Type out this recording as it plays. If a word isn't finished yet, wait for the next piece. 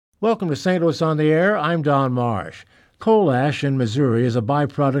Welcome to St. Louis on the Air. I'm Don Marsh. Coal ash in Missouri is a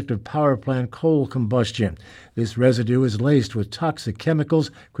byproduct of power plant coal combustion. This residue is laced with toxic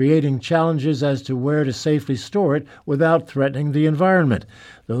chemicals, creating challenges as to where to safely store it without threatening the environment.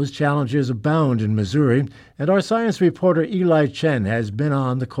 Those challenges abound in Missouri, and our science reporter Eli Chen has been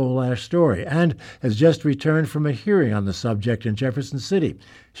on the coal ash story and has just returned from a hearing on the subject in Jefferson City.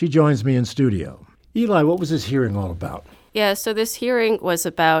 She joins me in studio. Eli, what was this hearing all about? Yeah, so this hearing was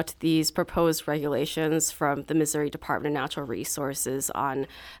about these proposed regulations from the Missouri Department of Natural Resources on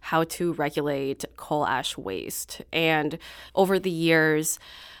how to regulate coal ash waste. And over the years,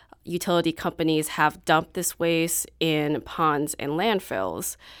 utility companies have dumped this waste in ponds and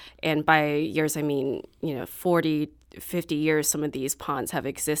landfills. And by years, I mean, 40, 50 years, some of these ponds have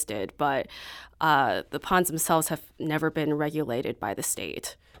existed, but the ponds themselves have never been regulated by the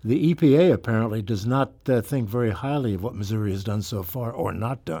state. The EPA apparently does not think very highly of what Missouri has done so far or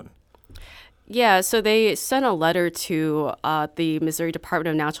not done. Yeah, so they sent a letter to the Missouri Department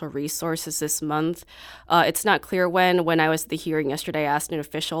of Natural Resources this month. It's not clear when. When I was at the hearing yesterday, I asked an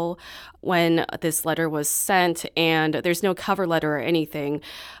official when this letter was sent, and there's no cover letter or anything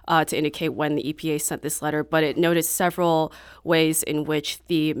to indicate when the EPA sent this letter, but it noted several ways in which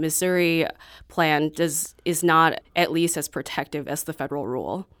the Missouri plan is not at least as protective as the federal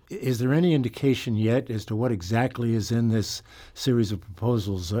rule. Is there any indication yet as to what exactly is in this series of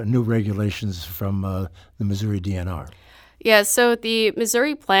proposals, new regulations from the Missouri DNR? Yeah, so the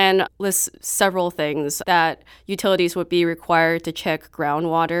Missouri plan lists several things that utilities would be required to check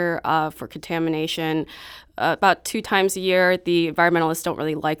groundwater for contamination about 2 times a year. The environmentalists don't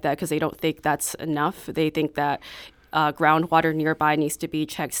really like that because they don't think that's enough. They think that groundwater nearby needs to be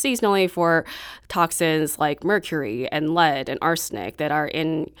checked seasonally for toxins like mercury and lead and arsenic that are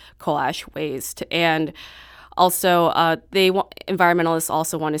in coal ash waste. And also, environmentalists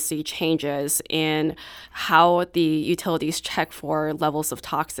also want to see changes in how the utilities check for levels of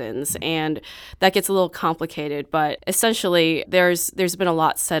toxins, and that gets a little complicated. But essentially, there's been a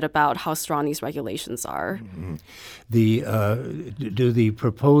lot said about how strong these regulations are. Mm-hmm. Do the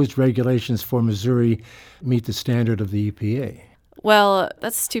proposed regulations for Missouri meet the standard of the EPA? Well,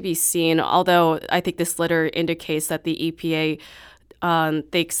 that's to be seen. Although I think this letter indicates that the EPA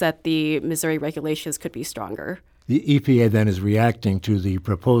thinks that the Missouri regulations could be stronger. The EPA then is reacting to the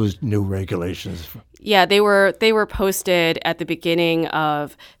proposed new regulations. Yeah, they were posted at the beginning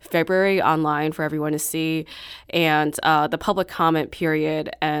of February online for everyone to see, and the public comment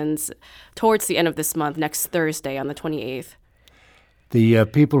period ends towards the end of this month, next Thursday on the 28th. The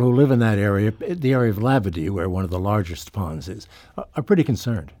people who live in that area, the area of Labadie, where one of the largest ponds is, are pretty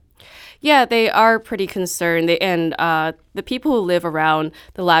concerned. Yeah, they are pretty concerned. The people who live around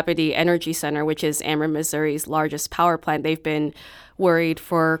the Labadie Energy Center, which is Ameren, Missouri's largest power plant, they've been worried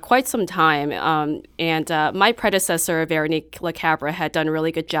for quite some time. My predecessor, Veronique LaCabra, had done a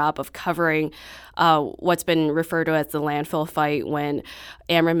really good job of covering what's been referred to as the landfill fight when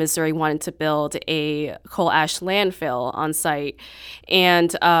Ameren, Missouri wanted to build a coal ash landfill on site.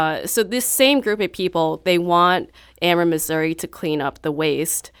 And so this same group of people, they want Ameren, Missouri to clean up the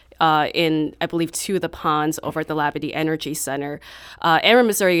waste in, I believe, 2 of the ponds over at the Labadie Energy Center. Ameren,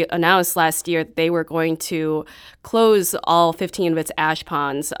 Missouri announced last year that they were going to close all 15 of its ash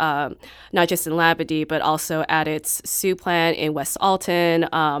ponds, not just in Labadie, but also at its Sioux plant in West Alton,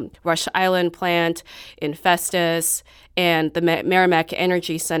 Rush Island plant in Festus, and the Merrimack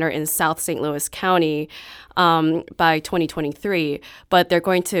Energy Center in South St. Louis County by 2023. But they're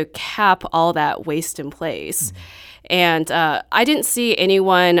going to cap all that waste in place. Mm-hmm. And I didn't see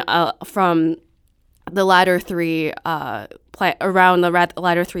anyone from the latter 3 around the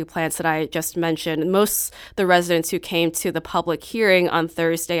latter 3 plants that I just mentioned. Most the residents who came to the public hearing on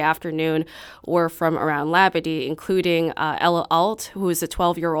Thursday afternoon were from around Labadie, including Ella Alt, who is a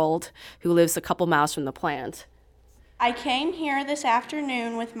 12-year-old who lives a couple miles from the plant. I came here this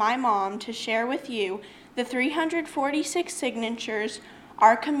afternoon with my mom to share with you the 346 signatures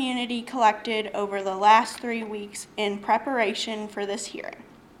our community collected over the last 3 weeks in preparation for this hearing.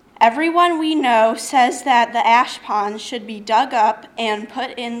 Everyone we know says that the ash ponds should be dug up and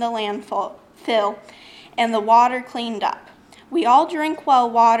put in the landfill and the water cleaned up. We all drink well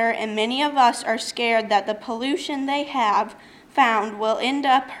water, and many of us are scared that the pollution they have found will end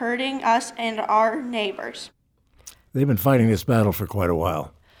up hurting us and our neighbors. They've been fighting this battle for quite a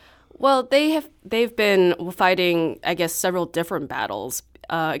while. Well, they've been fighting, I guess, several different battles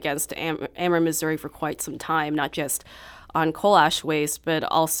against Ameren, Missouri for quite some time, not just on coal ash waste, but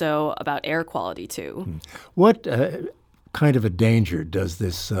also about air quality, too. What kind of a danger does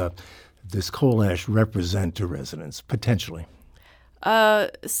this coal ash represent to residents, potentially?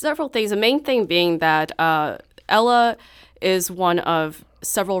 Several things. The main thing being that Ella is one of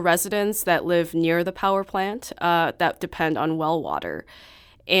several residents that live near the power plant that depend on well water.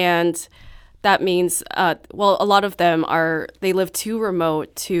 And that means, a lot of them they live too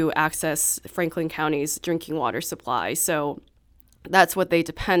remote to access Franklin County's drinking water supply. So that's what they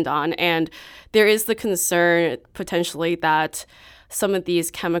depend on. And there is the concern potentially that some of these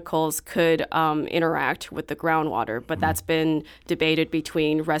chemicals could interact with the groundwater, but that's been debated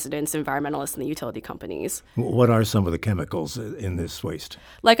between residents, environmentalists, and the utility companies. What are some of the chemicals in this waste?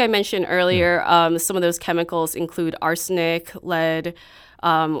 Like I mentioned earlier, some of those chemicals include arsenic, lead,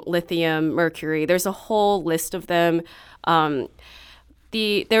 lithium, mercury. There's a whole list of them.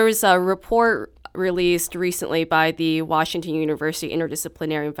 There was a report released recently by the Washington University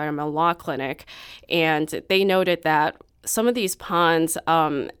Interdisciplinary Environmental Law Clinic, and they noted that some of these ponds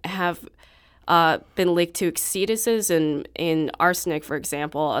have been linked to exceedances in arsenic, for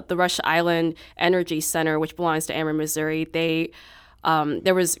example. At the Rush Island Energy Center, which belongs to Ameren, Missouri,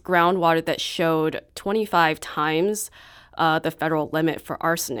 there was groundwater that showed 25 times the federal limit for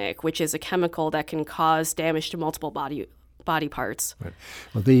arsenic, which is a chemical that can cause damage to multiple body parts. Right.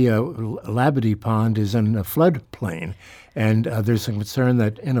 Well, the Labadie Pond is in a floodplain, and there's some concern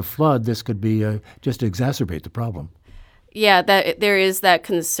that in a flood this could be just to exacerbate the problem. Yeah, there is that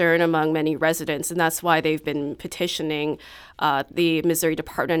concern among many residents, and that's why they've been petitioning the Missouri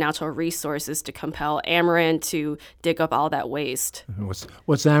Department of Natural Resources to compel Ameren to dig up all that waste.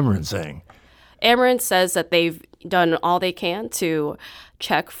 What's Ameren saying? Ameren says that they've done all they can to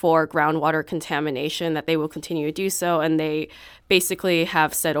check for groundwater contamination, that they will continue to do so, and they basically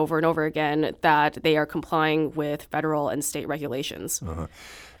have said over and over again that they are complying with federal and state regulations. Uh-huh.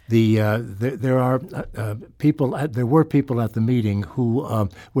 There were people at the meeting who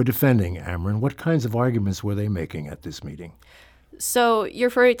were defending Ameren. What kinds of arguments were they making at this meeting? So you're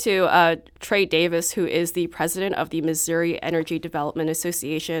referring to Trey Davis, who is the president of the Missouri Energy Development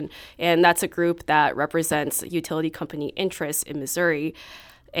Association, and that's a group that represents utility company interests in Missouri.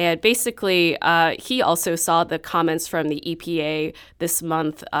 And basically, he also saw the comments from the EPA this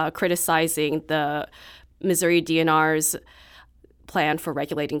month criticizing the Missouri DNR's plan for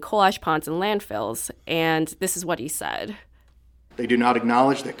regulating coal ash ponds and landfills. And this is what he said. They do not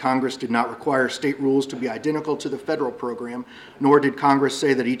acknowledge that Congress did not require state rules to be identical to the federal program, nor did Congress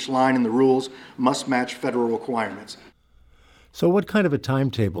say that each line in the rules must match federal requirements. So what kind of a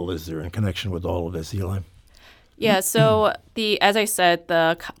timetable is there in connection with all of this, Eli? Yeah, so as I said,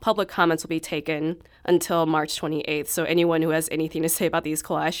 the public comments will be taken until March 28th. So anyone who has anything to say about these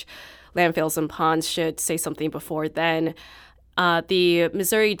coal ash landfills and ponds should say something before then. The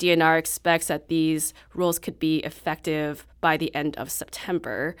Missouri DNR expects that these rules could be effective by the end of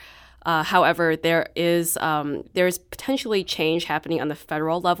September. However, there is potentially change happening on the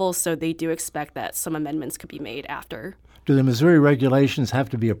federal level, so they do expect that some amendments could be made after. Do the Missouri regulations have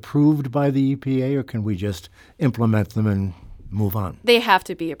to be approved by the EPA, or can we just implement them and move on? They have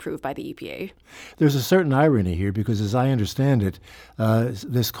to be approved by the EPA. There's a certain irony here because, as I understand it,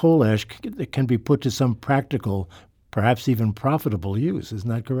 this coal ash can be put to some practical, perhaps even profitable use. Isn't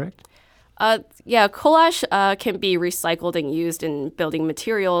that correct? Yeah, coal ash can be recycled and used in building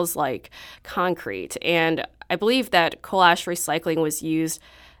materials like concrete. And I believe that coal ash recycling was used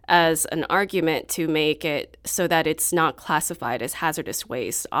as an argument to make it so that it's not classified as hazardous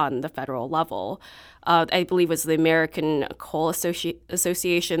waste on the federal level. I believe it was the American Coal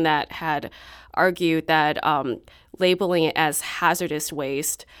Association that had argued that labeling it as hazardous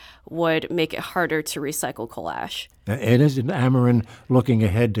waste would make it harder to recycle coal ash. And isn't Ameren looking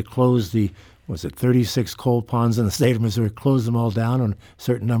ahead to close 36 coal ponds in the state of Missouri, close them all down in a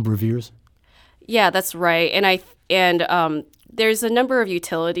certain number of years? Yeah, that's right. And there's a number of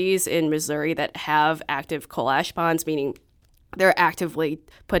utilities in Missouri that have active coal ash ponds, meaning they're actively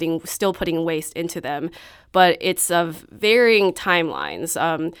still putting waste into them, but it's of varying timelines.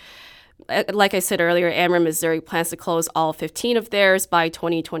 Like I said earlier, Ameren, Missouri plans to close all 15 of theirs by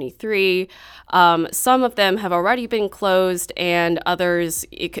 2023. Some of them have already been closed, and others,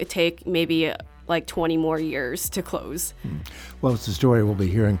 it could take maybe like 20 more years to close. Well, it's a story we'll be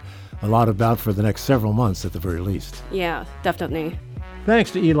hearing a lot about for the next several months at the very least. Yeah, definitely.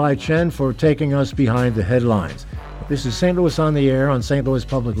 Thanks to Eli Chen for taking us behind the headlines. This is St. Louis on the Air on St. Louis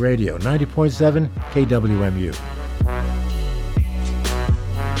Public Radio, 90.7 KWMU.